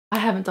I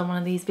haven't done one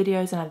of these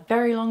videos in a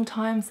very long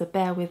time, so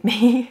bear with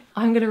me.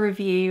 I'm going to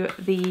review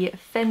the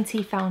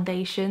Fenty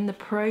Foundation, the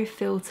Pro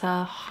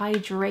Filter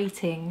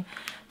Hydrating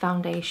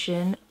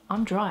Foundation.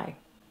 I'm dry.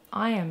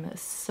 I am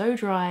so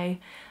dry.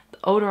 The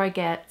older I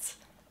get,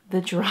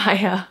 the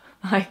drier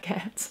I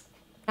get.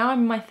 Now I'm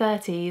in my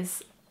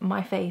 30s,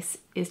 my face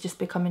is just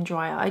becoming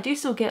drier. I do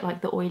still get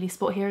like the oily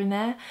spot here and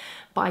there,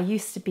 but I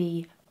used to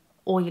be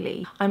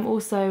oily. I'm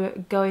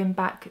also going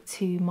back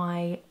to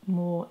my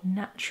more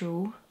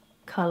natural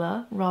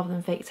colour rather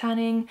than fake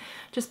tanning,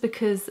 just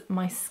because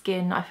my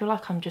skin, I feel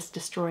like I'm just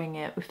destroying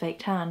it with fake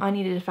tan. I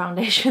needed a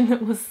foundation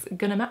that was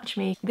gonna match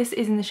me. This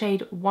is in the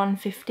shade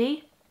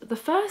 150. The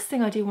first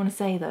thing I do want to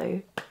say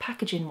though,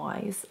 packaging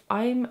wise,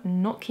 I'm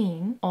not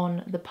keen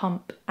on the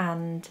pump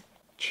and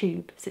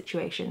tube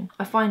situation.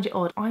 I find it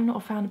odd. I'm not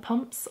a fan of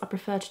pumps. I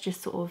prefer to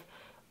just sort of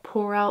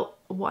pour out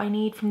what I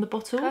need from the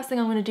bottle. First thing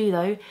I'm going to do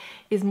though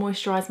is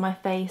moisturise my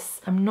face.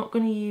 I'm not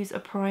going to use a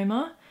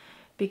primer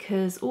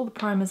because all the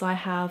primers I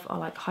have are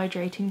like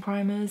hydrating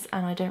primers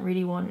and I don't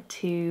really want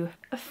to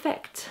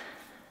affect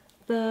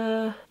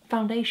the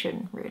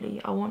foundation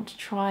really. I want to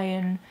try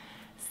and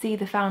see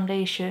the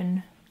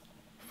foundation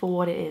for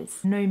what it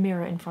is. No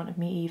mirror in front of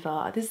me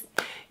either.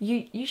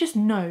 You just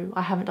know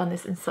I haven't done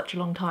this in such a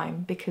long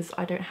time because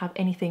I don't have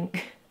anything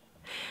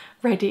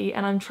ready,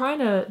 and I'm trying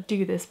to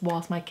do this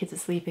whilst my kids are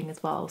sleeping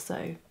as well,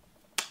 so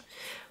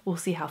we'll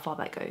see how far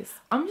that goes.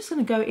 I'm just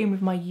going to go in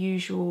with my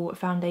usual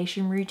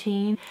foundation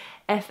routine.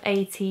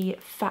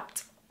 F80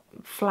 flat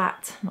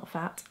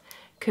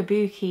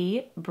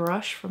kabuki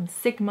brush from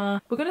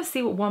Sigma. We're going to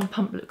see what one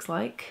pump looks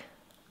like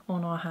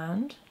on our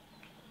hand.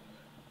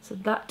 So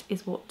that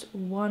is what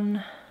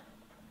one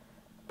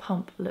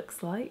pump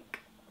looks like.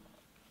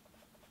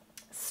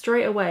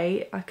 Straight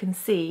away I can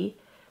see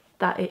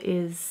that it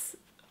is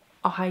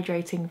a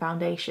hydrating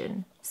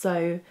foundation,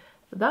 so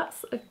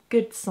that's a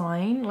good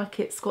sign. Like,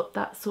 it's got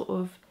that sort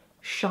of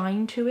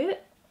shine to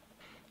it.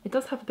 It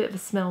does have a bit of a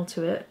smell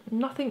to it,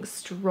 nothing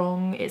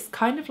strong. It's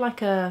kind of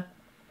like a,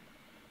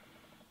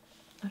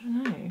 I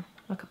don't know,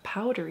 like a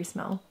powdery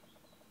smell.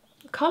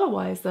 Colour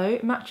wise though,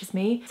 it matches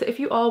me. So if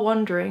you are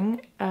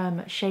wondering,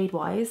 shade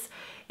wise,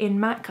 in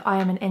MAC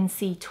I am an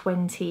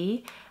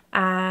NC20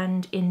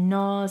 and in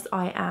Nars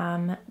I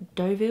am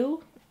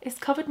Deauville. It's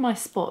covered my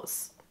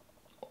spots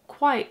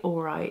quite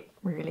alright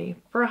really.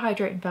 For a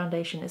hydrating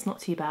foundation it's not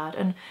too bad,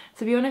 and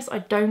to be honest I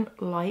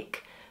don't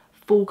like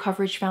full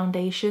coverage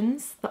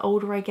foundations. The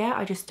older I get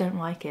I just don't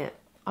like it.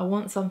 I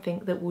want something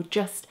that will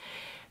just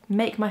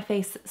make my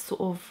face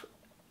sort of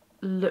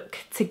look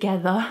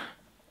together,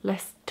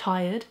 less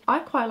tired. I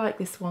quite like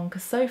this one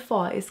because so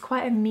far it's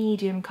quite a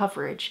medium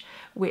coverage,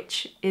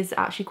 which is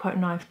actually quite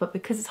nice, but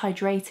because it's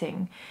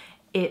hydrating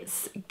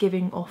it's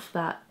giving off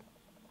that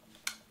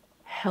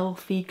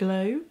healthy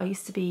glow. I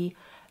used to be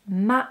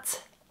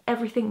matte,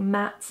 everything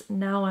matte.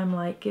 Now I'm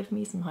like, give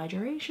me some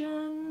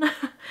hydration.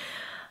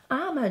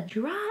 I'm a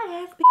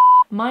dry ass.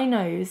 My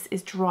nose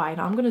is dry.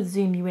 Now I'm going to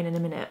zoom you in a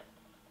minute.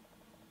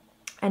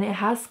 And it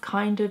has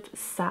kind of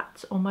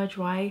sat on my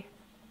dry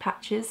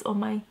patches on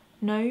my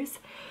nose,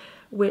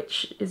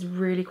 which is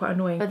really quite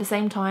annoying. But at the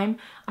same time,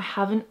 I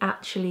haven't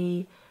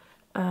actually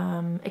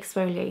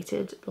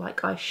exfoliated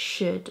like I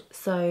should.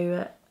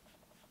 So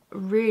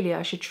really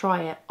I should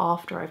try it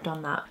after I've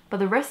done that. But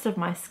the rest of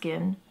my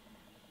skin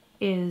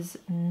is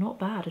not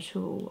bad at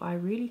all. I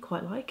really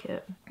quite like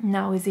it.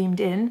 Now we're zoomed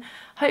in,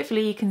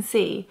 hopefully you can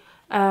see.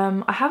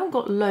 I haven't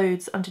got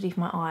loads underneath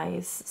my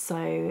eyes,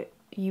 so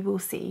you will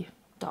see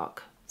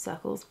dark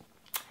circles.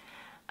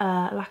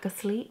 Lack of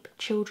sleep,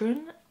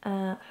 children,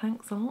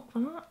 thanks a lot for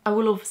that. I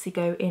will obviously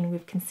go in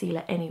with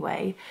concealer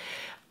anyway,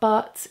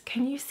 but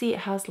can you see it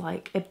has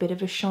like a bit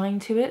of a shine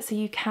to it? So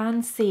you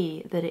can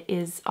see that it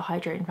is a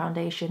hydrating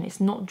foundation.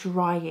 It's not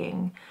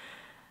drying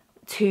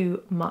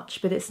too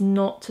much, but it's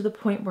not to the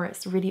point where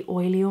it's really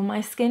oily on my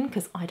skin,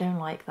 because I don't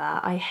like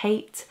that. I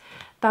hate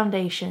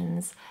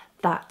foundations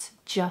that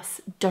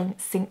just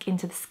don't sink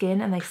into the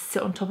skin and they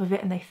sit on top of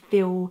it and they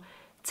feel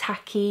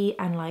tacky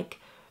and like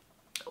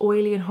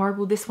oily and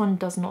horrible. This one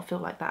does not feel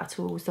like that at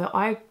all, so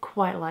I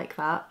quite like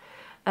that.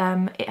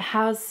 It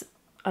has,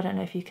 I don't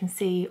know if you can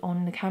see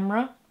on the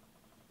camera,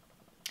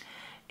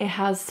 it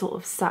has sort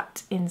of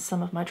sat in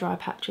some of my dry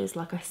patches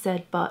like I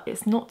said, but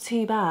it's not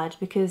too bad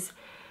because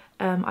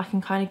I can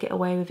kind of get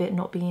away with it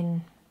not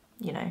being,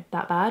 you know,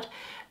 that bad.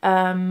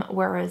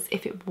 Whereas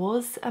if it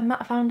was a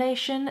matte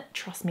foundation,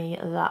 trust me,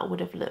 that would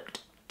have looked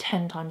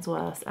 10 times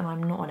worse, and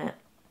I'm not on it,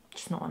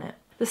 just not on it.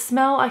 The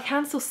smell, I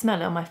can still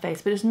smell it on my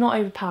face, but it's not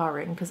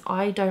overpowering because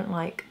I don't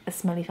like a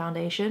smelly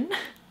foundation.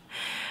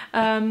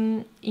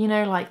 You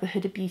know, like the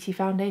Huda Beauty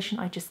foundation,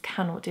 I just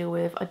cannot deal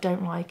with. I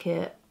don't like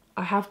it.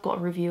 I have got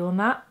a review on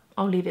that.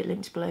 I'll leave it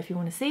linked below if you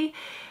want to see.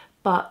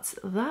 But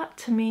that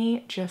to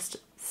me just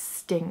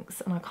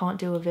stinks and I can't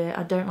deal with it.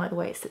 I don't like the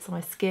way it sits on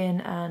my skin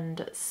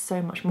and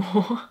so much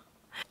more.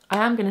 I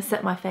am going to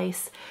set my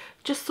face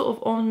just sort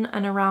of on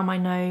and around my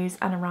nose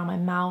and around my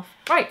mouth.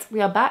 Right,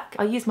 we are back.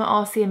 I use my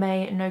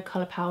RCMA no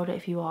colour powder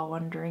if you are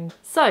wondering.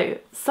 So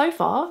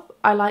far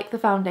I like the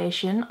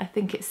foundation. I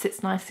think it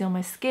sits nicely on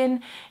my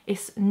skin.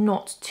 It's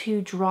not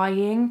too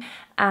drying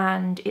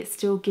and it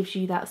still gives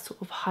you that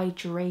sort of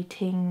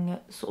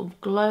hydrating sort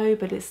of glow,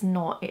 but it's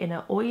not in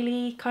an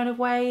oily kind of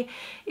way.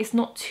 It's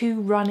not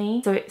too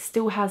runny, so it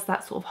still has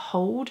that sort of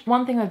hold.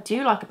 One thing I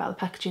do like about the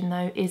packaging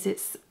though is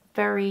it's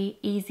very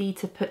easy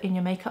to put in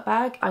your makeup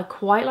bag. I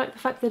quite like the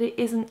fact that it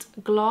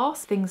isn't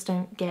glass. Things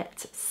don't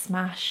get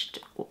smashed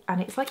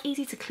and it's like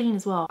easy to clean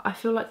as well. I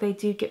feel like they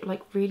do get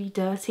like really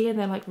dirty and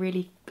they're like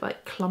really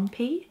like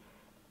clumpy,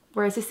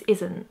 whereas this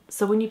isn't.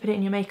 So when you put it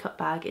in your makeup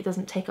bag, it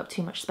doesn't take up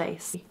too much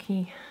space.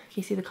 Can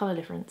you see the colour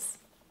difference?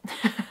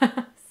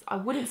 I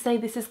wouldn't say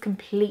this is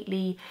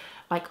completely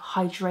like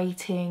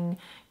hydrating,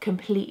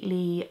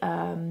 completely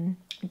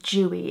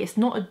dewy. It's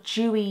not a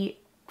dewy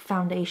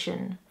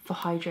foundation for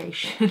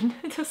hydration.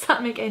 Does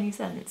that make any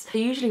sense? So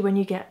usually when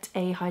you get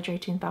a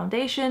hydrating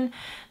foundation,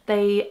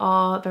 they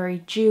are very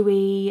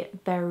dewy,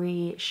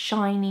 very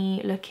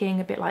shiny looking,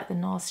 a bit like the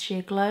Nars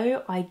Sheer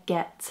Glow. I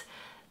get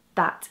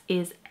that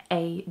is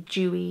a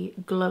dewy,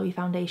 glowy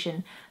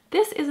foundation.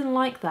 This isn't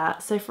like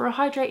that. So for a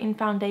hydrating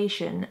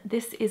foundation,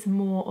 this is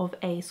more of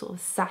a sort of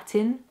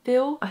satin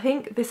feel. I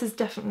think this is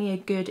definitely a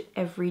good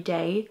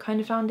everyday kind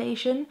of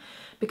foundation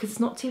because it's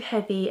not too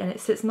heavy and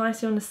it sits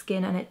nicely on the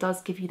skin and it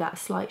does give you that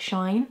slight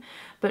shine,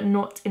 but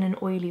not in an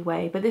oily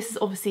way. But this is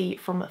obviously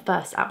from a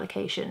first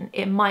application.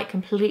 It might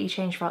completely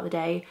change throughout the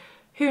day.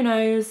 Who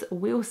knows?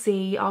 We'll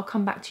see. I'll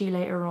come back to you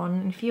later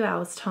on in a few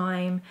hours'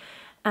 time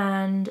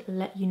and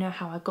let you know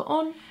how I got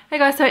on. Hey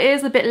guys, so it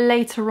is a bit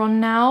later on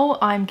now.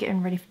 I'm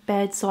getting ready for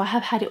bed, so I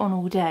have had it on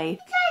all day.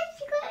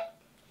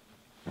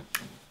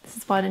 This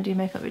is why I don't do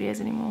makeup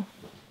videos anymore.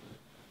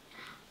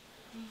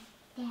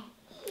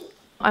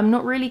 I'm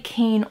not really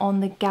keen on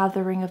the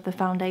gathering of the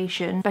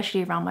foundation,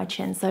 especially around my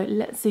chin, so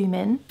let's zoom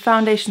in.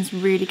 Foundation's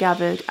really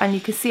gathered and you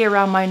can see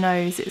around my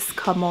nose it's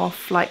come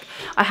off. Like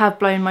I have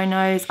blown my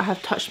nose, I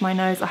have touched my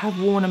nose, I have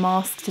worn a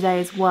mask today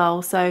as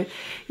well, so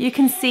you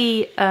can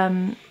see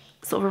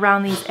sort of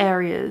around these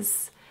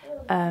areas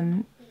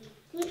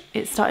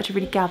it started to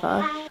really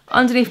gather.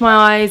 Underneath my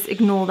eyes,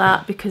 ignore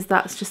that because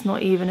that's just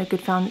not even a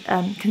good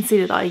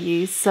concealer that I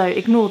use, so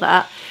ignore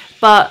that.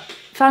 But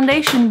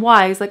foundation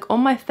wise, like on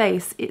my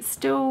face, it's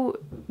still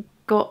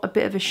got a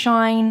bit of a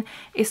shine.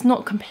 It's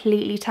not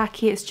completely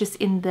tacky, it's just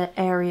in the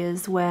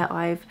areas where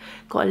I've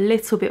got a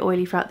little bit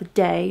oily throughout the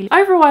day.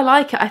 Overall I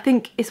like it. I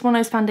think it's one of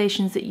those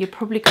foundations that you're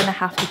probably going to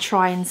have to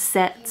try and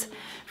set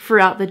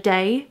throughout the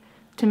day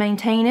to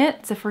maintain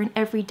it. So for an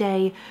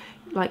everyday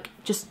like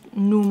just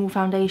normal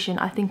foundation,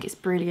 I think it's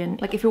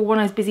brilliant. Like if you're one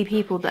of those busy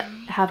people that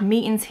have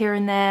meetings here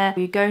and there,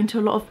 you go into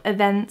a lot of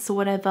events or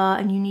whatever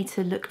and you need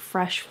to look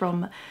fresh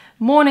from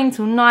morning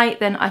till night,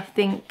 then I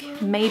think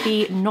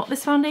maybe not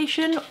this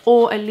foundation,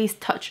 or at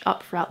least touch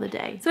up throughout the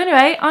day. So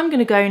anyway, I'm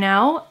gonna go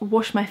now,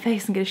 wash my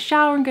face and get a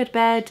shower and go to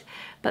bed.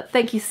 But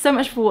thank you so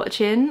much for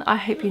watching. I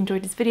hope you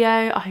enjoyed this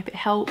video. I hope it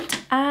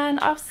helped and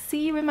I'll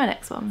see you in my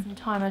next one.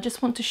 I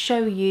just want to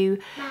show you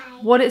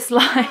what it's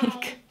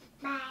like.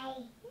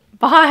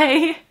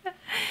 Bye.